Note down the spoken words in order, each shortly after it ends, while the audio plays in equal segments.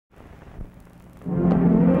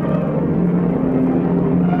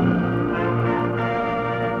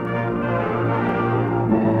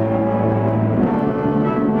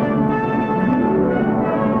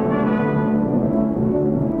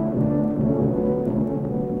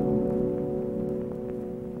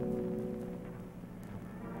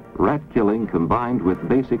Rat killing combined with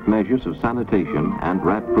basic measures of sanitation and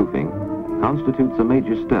rat proofing constitutes a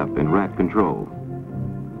major step in rat control.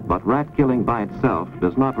 But rat killing by itself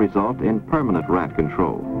does not result in permanent rat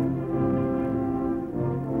control.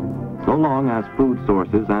 So long as food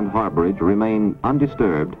sources and harborage remain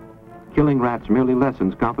undisturbed, killing rats merely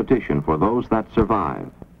lessens competition for those that survive.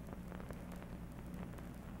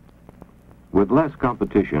 With less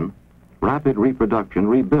competition, rapid reproduction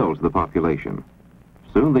rebuilds the population.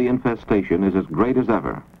 Soon the infestation is as great as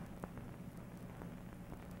ever.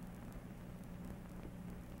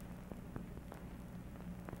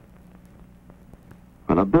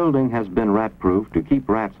 When a building has been rat-proof to keep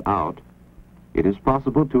rats out, it is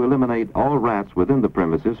possible to eliminate all rats within the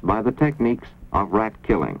premises by the techniques of rat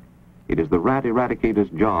killing. It is the rat eradicator's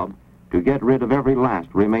job to get rid of every last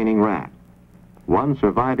remaining rat. One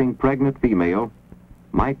surviving pregnant female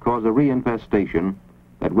might cause a reinfestation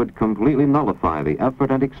that would completely nullify the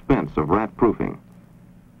effort and expense of rat proofing.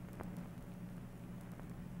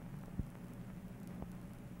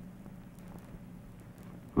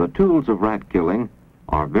 The tools of rat killing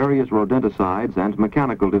are various rodenticides and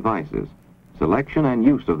mechanical devices. Selection and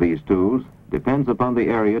use of these tools depends upon the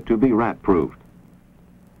area to be rat-proofed.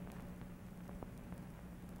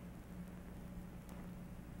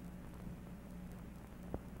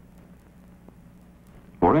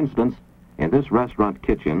 For instance, in this restaurant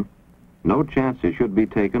kitchen, no chances should be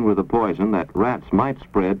taken with a poison that rats might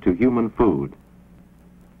spread to human food.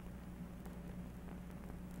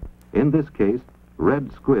 In this case, red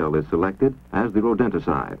squill is selected as the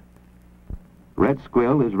rodenticide. Red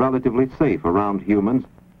squill is relatively safe around humans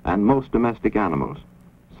and most domestic animals,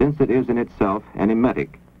 since it is in itself an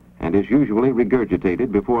emetic and is usually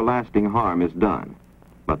regurgitated before lasting harm is done.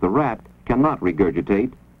 But the rat cannot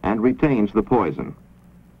regurgitate and retains the poison.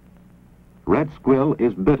 Red squill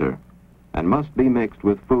is bitter and must be mixed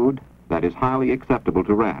with food that is highly acceptable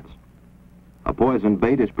to rats. A poison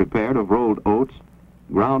bait is prepared of rolled oats,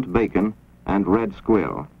 ground bacon, and red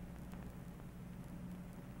squill.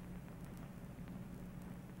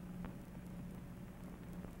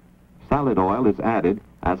 Salad oil is added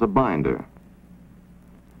as a binder.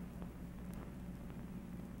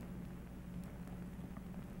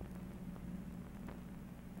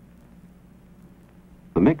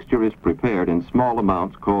 The mixture is prepared in small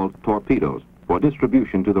amounts called torpedoes for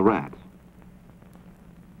distribution to the rats.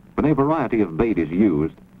 When a variety of bait is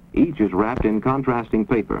used, each is wrapped in contrasting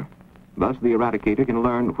paper. Thus the eradicator can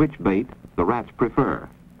learn which bait the rats prefer.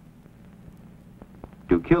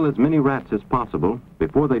 To kill as many rats as possible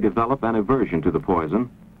before they develop an aversion to the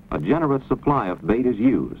poison, a generous supply of bait is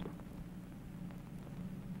used.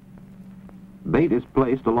 Bait is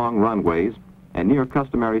placed along runways and near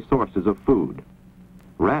customary sources of food.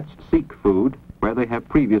 Rats seek food where they have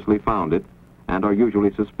previously found it and are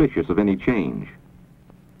usually suspicious of any change.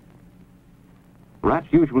 Rats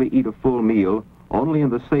usually eat a full meal only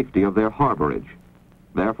in the safety of their harborage.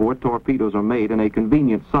 Therefore, torpedoes are made in a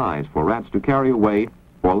convenient size for rats to carry away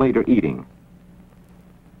for later eating.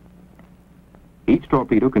 Each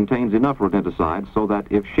torpedo contains enough rodenticide so that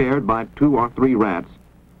if shared by 2 or 3 rats,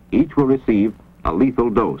 each will receive a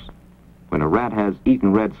lethal dose. When a rat has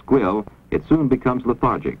eaten red squill, it soon becomes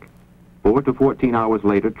lethargic. 4 to 14 hours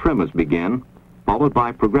later, tremors begin, followed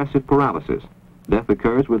by progressive paralysis. Death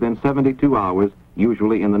occurs within 72 hours,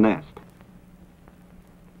 usually in the nest.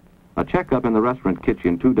 A checkup in the restaurant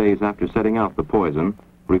kitchen 2 days after setting out the poison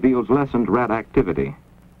reveals lessened rat activity.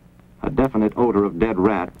 A definite odor of dead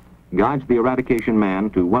rat guides the eradication man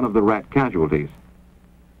to one of the rat casualties.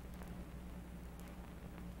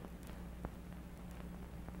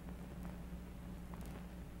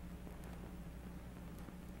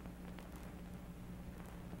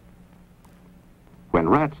 When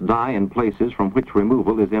rats die in places from which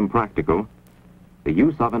removal is impractical, the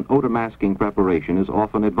use of an odor masking preparation is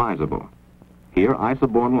often advisable. Here,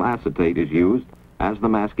 isobornyl acetate is used as the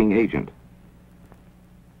masking agent.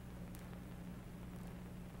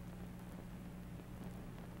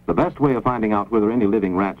 The best way of finding out whether any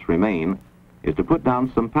living rats remain is to put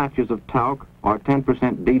down some patches of talc or 10%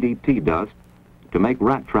 DDT dust to make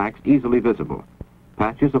rat tracks easily visible.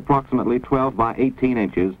 Patches approximately 12 by 18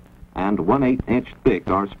 inches and 1/8 inch thick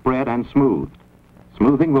are spread and smoothed.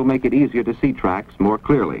 Smoothing will make it easier to see tracks more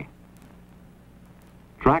clearly.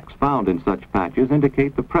 Tracks found in such patches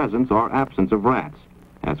indicate the presence or absence of rats,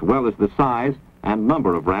 as well as the size and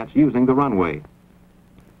number of rats using the runway.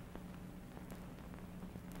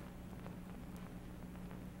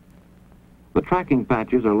 The tracking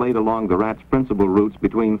patches are laid along the rat's principal routes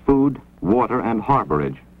between food, water, and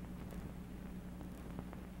harborage.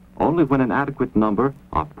 Only when an adequate number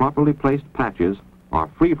of properly placed patches are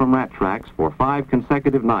free from rat tracks for 5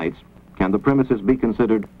 consecutive nights, can the premises be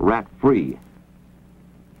considered rat-free?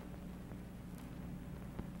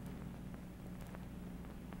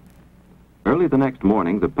 Early the next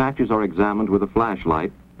morning, the patches are examined with a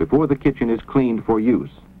flashlight before the kitchen is cleaned for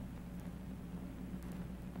use.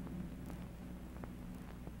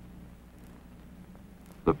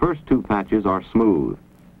 The first 2 patches are smooth.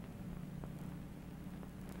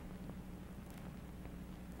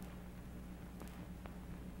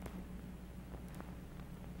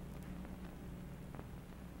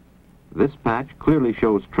 This patch clearly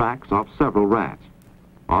shows tracks of several rats.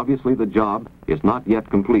 Obviously, the job is not yet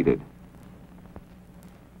completed.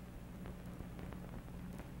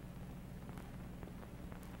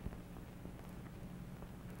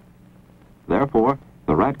 Therefore,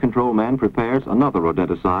 the rat control man prepares another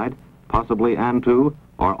rodenticide, possibly An2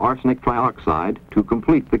 or arsenic trioxide, to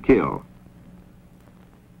complete the kill.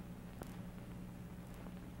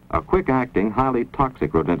 A quick-acting, highly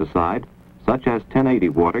toxic rodenticide, such as 1080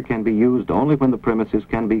 water, can be used only when the premises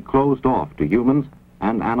can be closed off to humans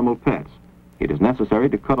and animal pets. It is necessary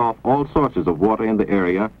to cut off all sources of water in the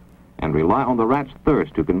area and rely on the rat's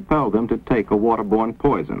thirst to compel them to take a waterborne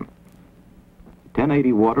poison.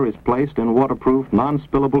 1080 water is placed in waterproof,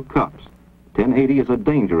 non-spillable cups. 1080 is a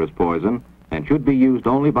dangerous poison and should be used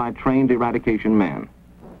only by trained eradication men.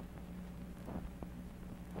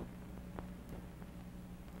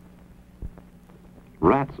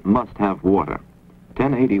 Rats must have water.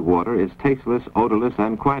 1080 water is tasteless, odorless,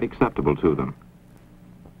 and quite acceptable to them.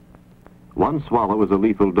 1 swallow is a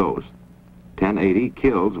lethal dose. 1080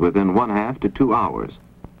 kills within 1/2 to 2 hours.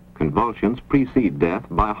 Convulsions precede death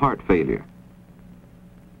by heart failure.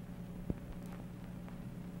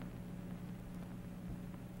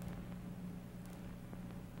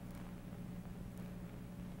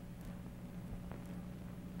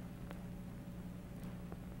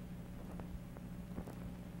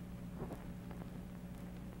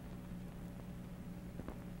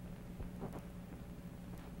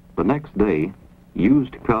 The next day,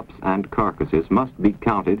 used cups and carcasses must be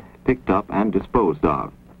counted, picked up, and disposed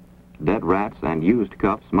of. Dead rats and used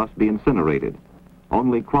cups must be incinerated.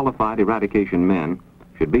 Only qualified eradication men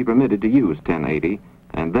should be permitted to use 1080,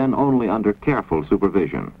 and then only under careful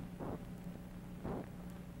supervision.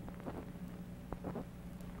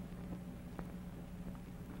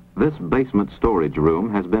 This basement storage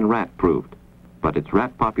room has been rat-proofed, but its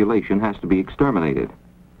rat population has to be exterminated.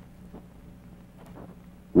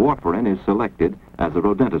 Warfarin is selected as a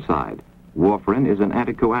rodenticide. Warfarin is an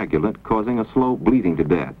anticoagulant causing a slow bleeding to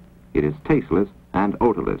death. It is tasteless and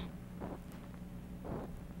odorless.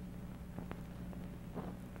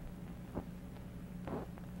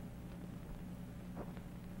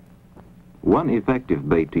 One effective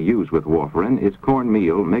bait to use with warfarin is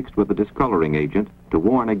cornmeal mixed with a discoloring agent to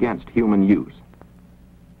warn against human use.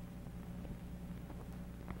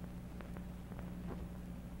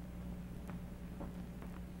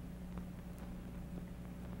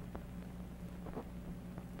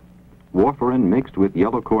 Warfarin mixed with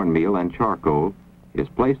yellow cornmeal and charcoal is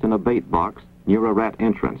placed in a bait box near a rat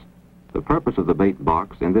entrance. The purpose of the bait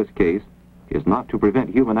box in this case is not to prevent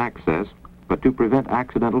human access, but to prevent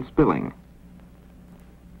accidental spilling.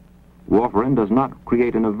 Warfarin does not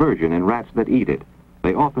create an aversion in rats that eat it.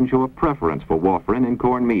 They often show a preference for warfarin in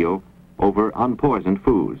cornmeal over unpoisoned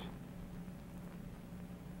foods.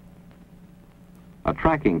 A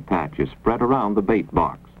tracking patch is spread around the bait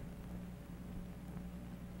box.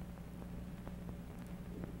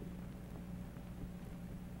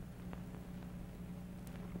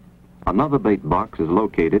 Another bait box is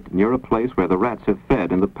located near a place where the rats have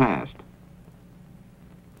fed in the past.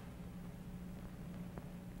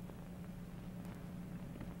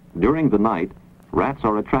 During the night, rats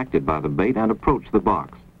are attracted by the bait and approach the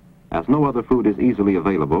box. As no other food is easily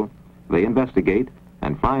available, they investigate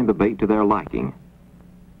and find the bait to their liking.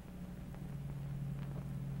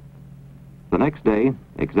 The next day,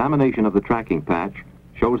 examination of the tracking patch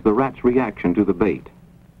shows the rats' reaction to the bait.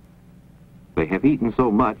 They have eaten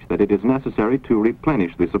so much that it is necessary to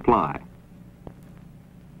replenish the supply.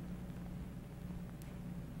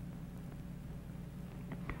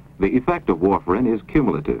 The effect of warfarin is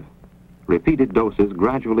cumulative. Repeated doses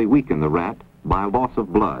gradually weaken the rat by loss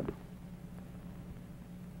of blood.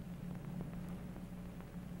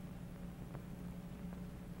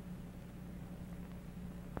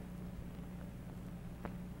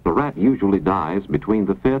 The rat usually dies between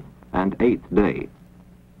the 5th and 8th day.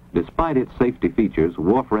 Despite its safety features,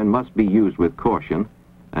 warfarin must be used with caution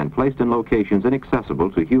and placed in locations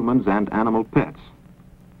inaccessible to humans and animal pets.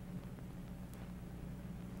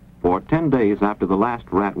 For 10 days after the last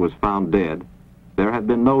rat was found dead, there had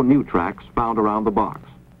been no new tracks found around the box.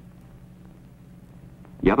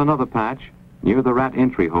 Yet another patch near the rat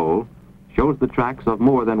entry hole shows the tracks of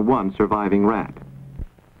more than one surviving rat.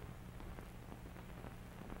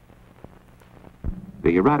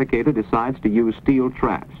 The eradicator decides to use steel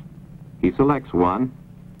traps. He selects one,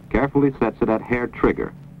 carefully sets it at hair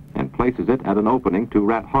trigger, and places it at an opening to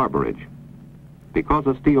rat harborage. Because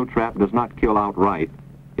a steel trap does not kill outright,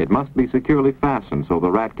 it must be securely fastened so the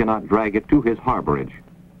rat cannot drag it to his harborage.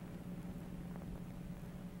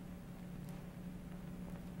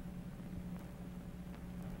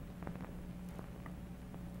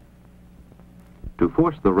 To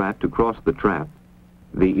force the rat to cross the trap,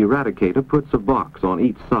 the eradicator puts a box on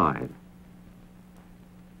each side.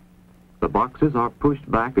 The boxes are pushed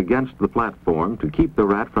back against the platform to keep the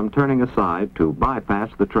rat from turning aside to bypass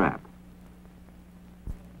the trap.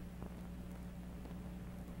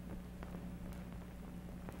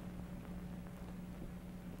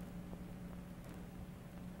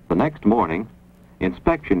 The next morning,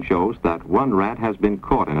 inspection shows that one rat has been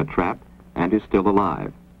caught in a trap and is still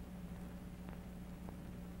alive.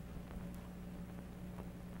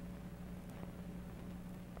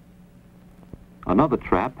 Another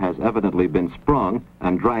trap has evidently been sprung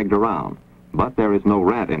and dragged around, but there is no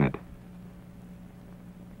rat in it.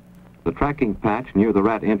 The tracking patch near the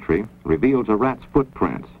rat entry reveals a rat's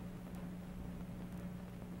footprints.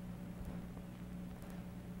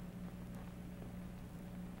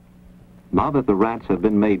 Now that the rats have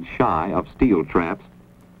been made shy of steel traps,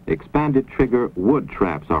 expanded trigger wood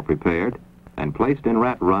traps are prepared and placed in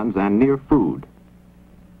rat runs and near food.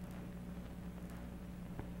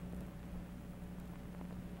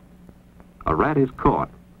 A rat is caught,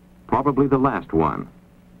 probably the last one.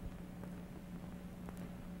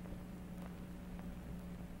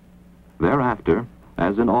 Thereafter,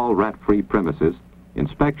 as in all rat-free premises,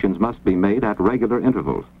 inspections must be made at regular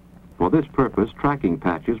intervals. For this purpose, tracking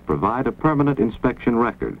patches provide a permanent inspection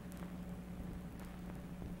record.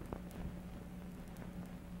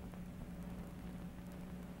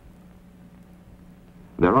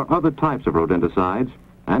 There are other types of rodenticides,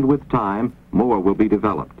 and with time, more will be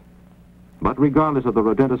developed. But regardless of the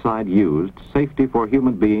rodenticide used, safety for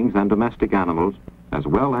human beings and domestic animals, as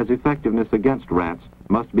well as effectiveness against rats,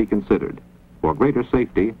 must be considered. For greater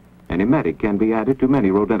safety, an emetic can be added to many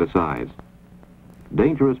rodenticides.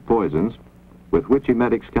 Dangerous poisons, with which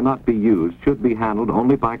emetics cannot be used, should be handled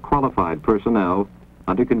only by qualified personnel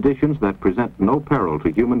under conditions that present no peril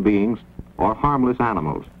to human beings or harmless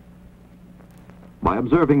animals. By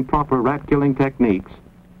observing proper rat-killing techniques,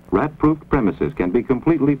 rat-proofed premises can be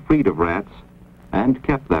completely freed of rats and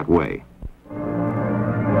kept that way.